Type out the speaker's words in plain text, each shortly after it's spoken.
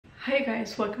Hi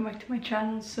guys, welcome back to my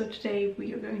channel. So today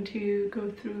we are going to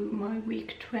go through my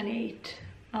week 28.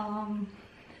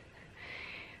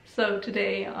 So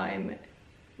today I'm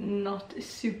not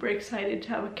super excited to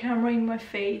have a camera in my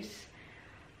face.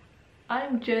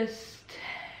 I'm just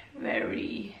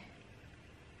very...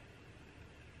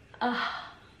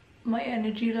 my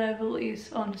energy level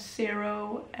is on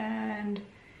 0 and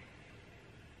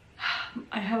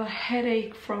I have a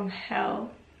headache from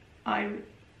hell. I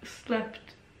slept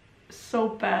so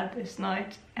bad this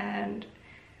night, and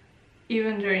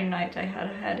even during night I had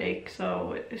a headache,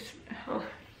 so it's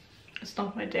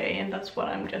not my day, and that's what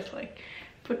I'm just like,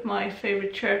 put my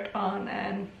favorite shirt on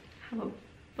and have a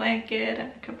blanket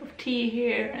and a cup of tea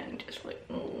here and just like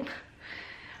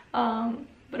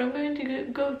but I'm going to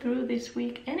go through this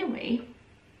week anyway.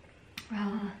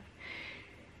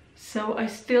 So I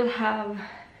still have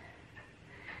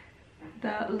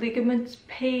the ligaments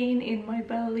pain in my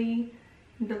belly,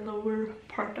 the lower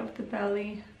part of the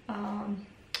belly,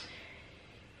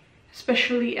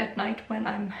 especially at night when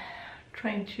I'm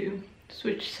trying to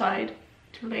switch side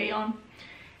to lay on,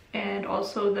 and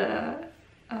also the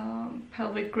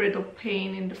pelvic girdle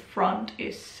pain in the front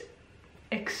is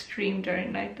extreme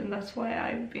during night, and that's why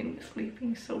I've been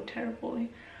sleeping so terribly.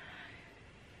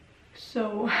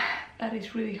 So that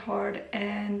is really hard,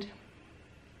 and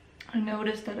I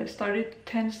noticed that I started to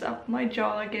tense up my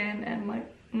jaw again, and my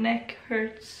neck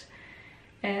hurts,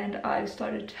 and I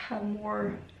started to have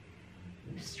more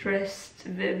stressed,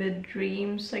 vivid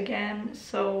dreams again.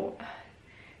 So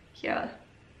yeah,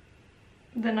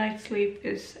 the night sleep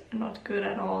is not good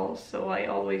at all, so I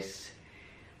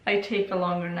take a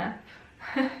longer nap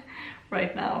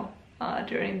right now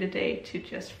during the day to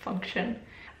just function.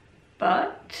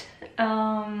 But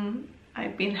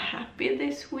I've been happy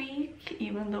this week,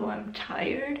 even though I'm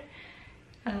tired.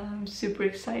 I'm super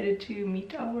excited to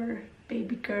meet our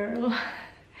baby girl.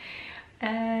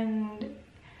 And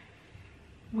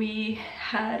we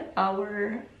had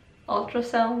our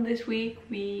ultrasound this week.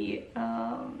 We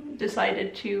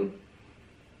decided to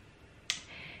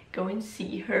go and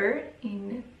see her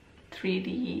in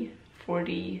 3D,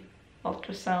 4D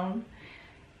ultrasound,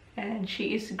 and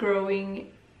she is growing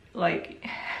like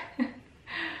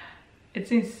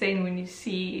it's insane when you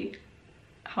see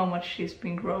how much she's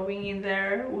been growing in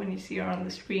there. When you see her on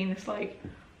the screen, it's like,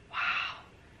 wow,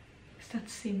 is that the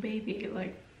same baby?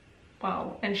 Like,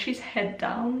 wow. And she's head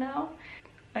down now.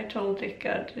 I told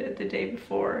Rikard the day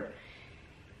before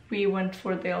we went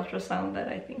for the ultrasound that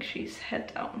I think she's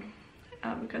head down,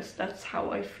 because that's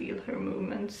how I feel her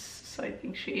movements, so I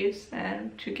think she is.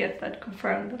 And to get that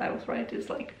confirmed that I was right is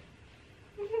like,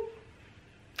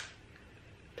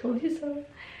 told you so.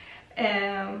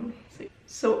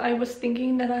 So I was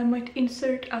thinking that I might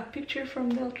insert a picture from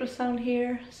the ultrasound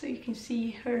here so you can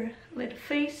see her little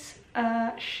face.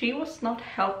 She was not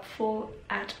helpful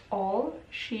at all.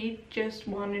 She just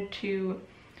wanted to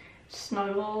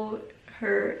snuggle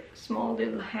her small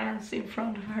little hands in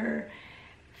front of her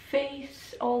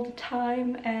face all the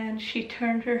time, and she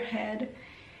turned her head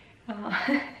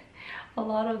a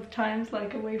lot of times,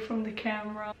 like away from the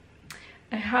camera.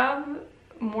 I have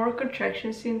more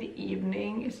contractions in the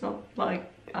evening. It's not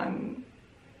like I'm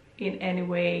in any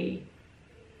way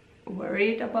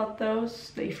worried about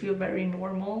those. They feel very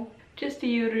normal. Just the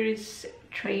uterus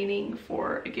training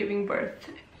for giving birth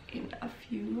in a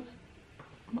few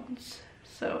months.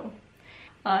 So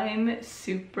I'm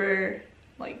super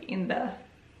like in the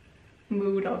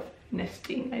mood of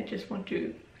nesting. I just want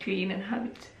to clean and have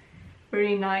it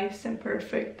very nice and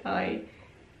perfect. I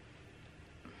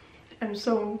am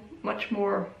so much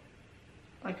more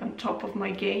like on top of my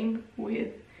game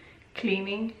with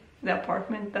cleaning the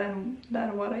apartment than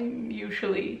what I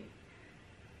usually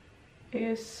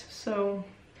is. So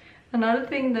another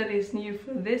thing that is new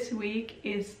for this week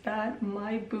is that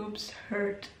my boobs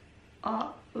hurt a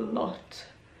lot.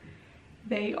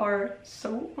 They are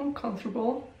so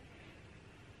uncomfortable,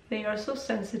 they are so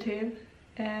sensitive,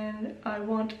 and I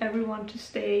want everyone to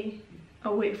stay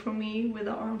away from me with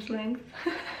an arm's length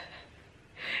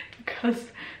because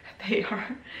they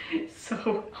are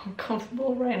so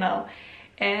uncomfortable right now.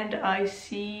 And I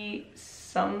see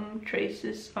some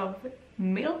traces of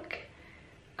milk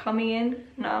coming in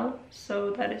now,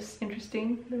 so that is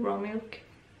interesting. The raw milk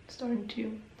starting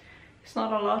to, it's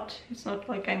not a lot, it's not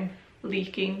like I'm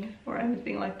leaking or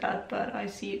anything like that, but I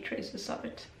see traces of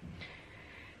it.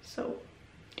 So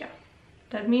yeah,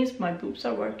 that means my boobs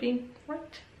are working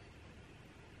right.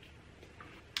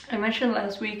 I mentioned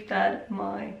last week that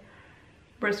my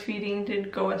breastfeeding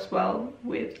didn't go as well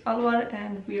with Alvar,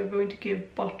 and we are going to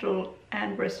give bottle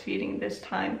and breastfeeding this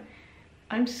time.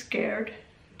 I'm scared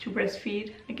to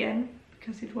breastfeed again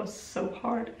because it was so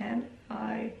hard, and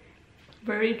I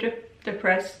very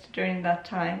depressed during that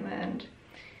time, and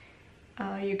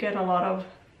you get a lot of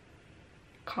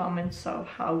comments of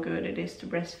how good it is to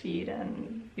breastfeed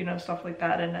and you know, stuff like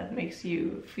that, and that makes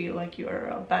you feel like you're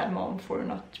a bad mom for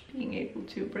not being able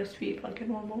to breastfeed like a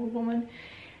normal woman.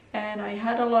 And I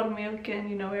had a lot of milk, and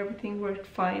you know, everything worked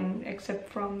fine except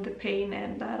from the pain,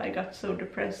 and that I got so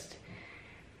depressed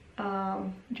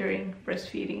during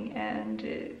breastfeeding.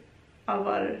 And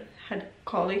Alvar had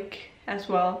colic as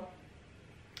well,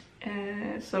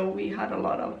 so we had a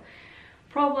lot of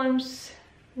problems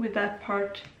with that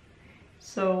part.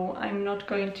 So I'm not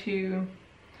going to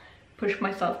push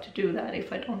myself to do that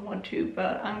if I don't want to,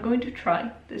 but I'm going to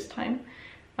try this time.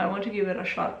 I want to give it a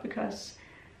shot because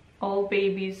all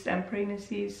babies and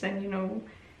pregnancies and you know,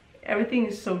 everything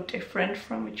is so different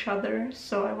from each other,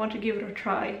 so I want to give it a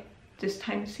try this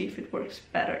time, see if it works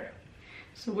better.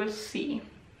 So we'll see,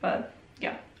 but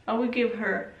yeah, I will give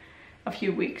her a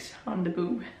few weeks on the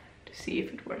boob to see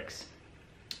if it works.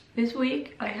 This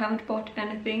week I haven't bought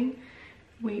anything.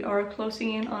 We are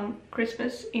closing in on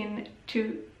Christmas in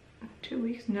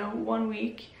 1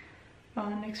 week.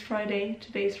 Next Friday,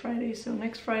 today's Friday, so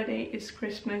next Friday is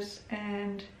Christmas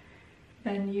and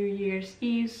then New Year's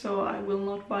Eve, so I will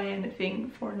not buy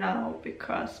anything for now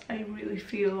because I really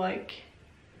feel like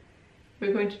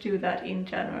we're going to do that in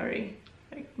January,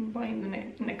 like buying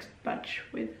the next batch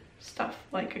with stuff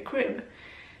like a crib.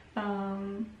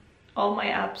 All my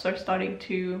apps are starting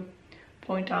to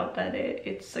point out that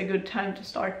it's a good time to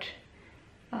start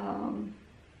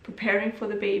preparing for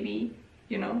the baby,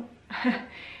 you know.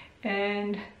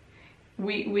 And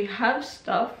we have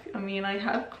stuff. I mean, I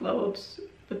have clothes,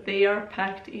 but they are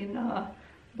packed in a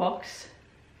box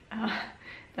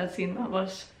that's in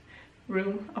Alvar's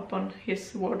room up on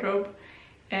his wardrobe,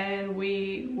 and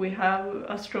we have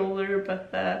a stroller,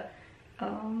 but the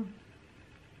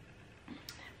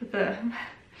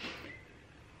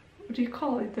what do you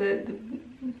call it?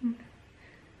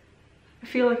 I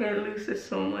feel like I lose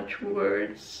so much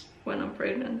words when I'm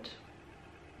pregnant,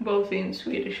 both in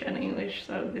Swedish and English,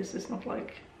 so this is not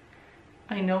like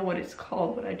I know what it's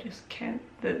called, but I just can't.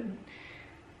 The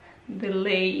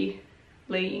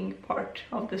laying part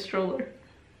of the stroller,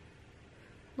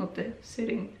 not the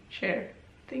sitting chair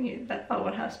thingy that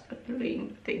Alvar has, but the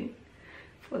laying thing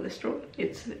for the stroller.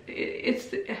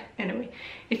 Anyway,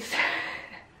 it's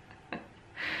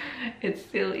it's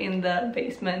still in the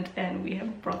basement, and we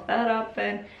haven't brought that up,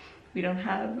 and we don't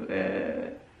have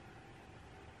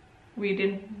we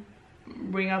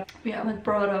haven't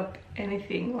brought up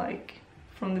anything like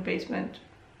from the basement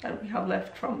that we have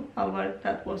left from Alvar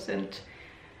that wasn't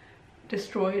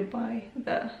destroyed by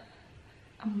the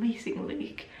amazing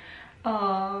leak.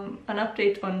 An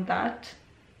update on that.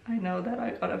 I know that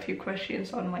I got a few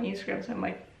questions on my Instagram, so I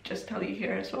might just tell you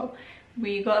here as well.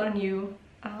 We got a new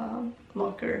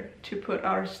locker to put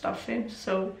our stuff in,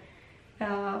 so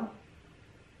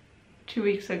 2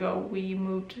 weeks ago we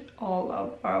moved all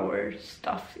of our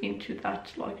stuff into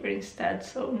that locker instead,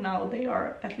 so now they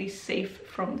are at least safe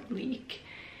from the leak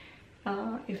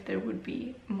if there would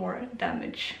be more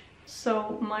damage.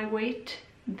 So my weight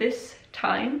this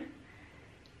time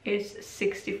is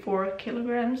 64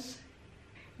 kilograms.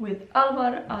 With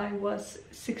Alvar I was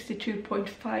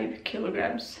 62.5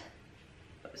 kilograms.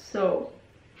 So,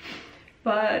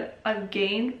 but I've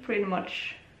gained pretty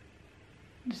much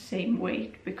the same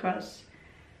weight because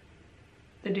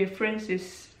the difference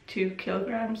is 2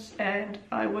 kilograms, and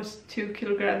I was 2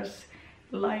 kilograms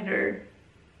lighter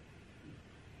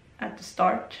at the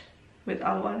start with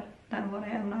Alvar than what I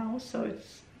am now, so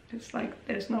it's like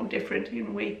there's no difference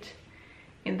in weight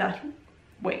in that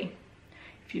way,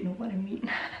 if you know what I mean.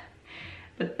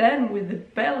 But then with the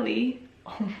belly,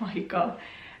 oh my god,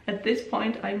 at this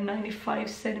point I'm 95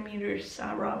 centimeters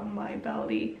around my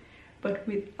belly, but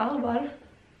with Alvar,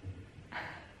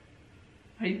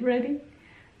 are you ready?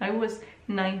 I was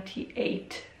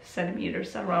 98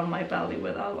 centimeters around my belly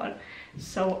with Alvar,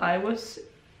 so I was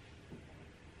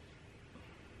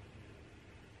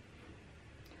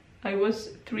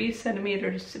 3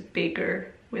 centimeters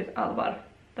bigger with Alvar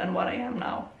than what I am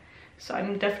now. So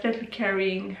I'm definitely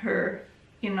carrying her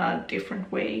in a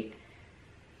different way,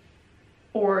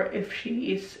 or if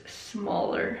she is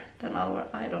smaller than Alvar,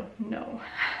 I don't know.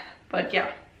 But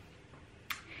yeah,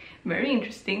 very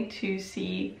interesting to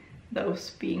see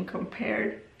those being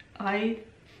compared. I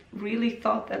really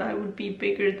thought that I would be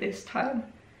bigger this time,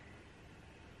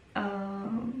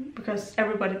 because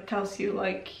everybody tells you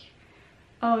like,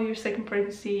 oh, your second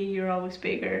pregnancy, you're always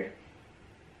bigger.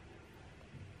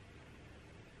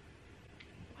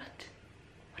 What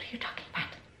are you talking about?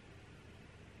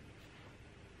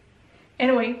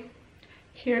 Anyway,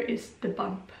 here is the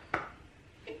bump.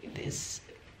 This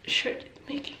shirt is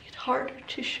making it harder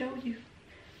to show you.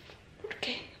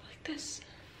 Okay, like this.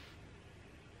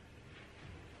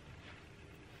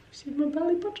 See my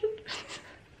belly button?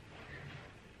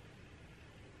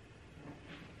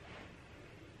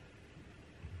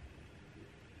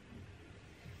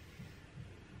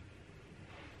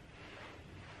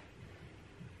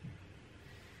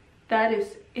 That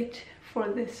is it for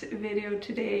this video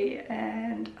today,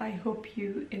 and I hope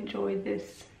you enjoy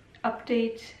this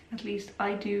update. At least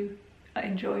I do. I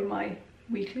enjoy my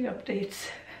weekly updates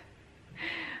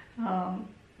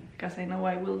because I know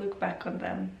I will look back on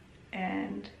them.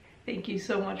 And thank you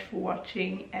so much for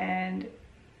watching, and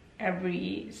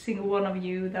every single one of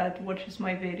you that watches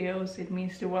my videos, it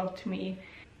means the world to me.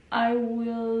 I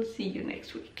will see you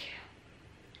next week.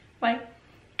 Bye.